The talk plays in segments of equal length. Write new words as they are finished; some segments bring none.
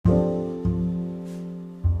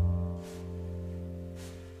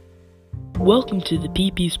Welcome to the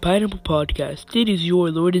Pipi's Pineapple Podcast. It is your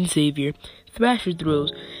Lord and Savior, Thrasher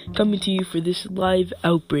Thrills, coming to you for this live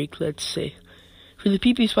outbreak, let's say. For the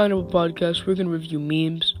Pipi's Pineapple Podcast, we're going to review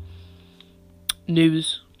memes,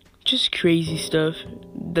 news, just crazy stuff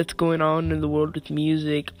that's going on in the world with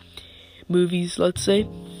music, movies, let's say.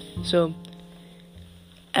 So,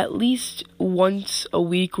 at least once a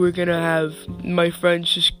week, we're going to have my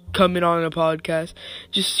friends just coming on a podcast,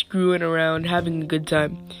 just screwing around, having a good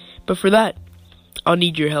time. But for that, I'll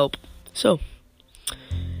need your help. So,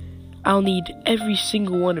 I'll need every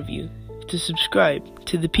single one of you to subscribe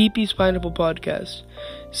to the Pipi's Pineapple Podcast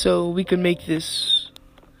so we can make this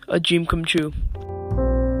a dream come true.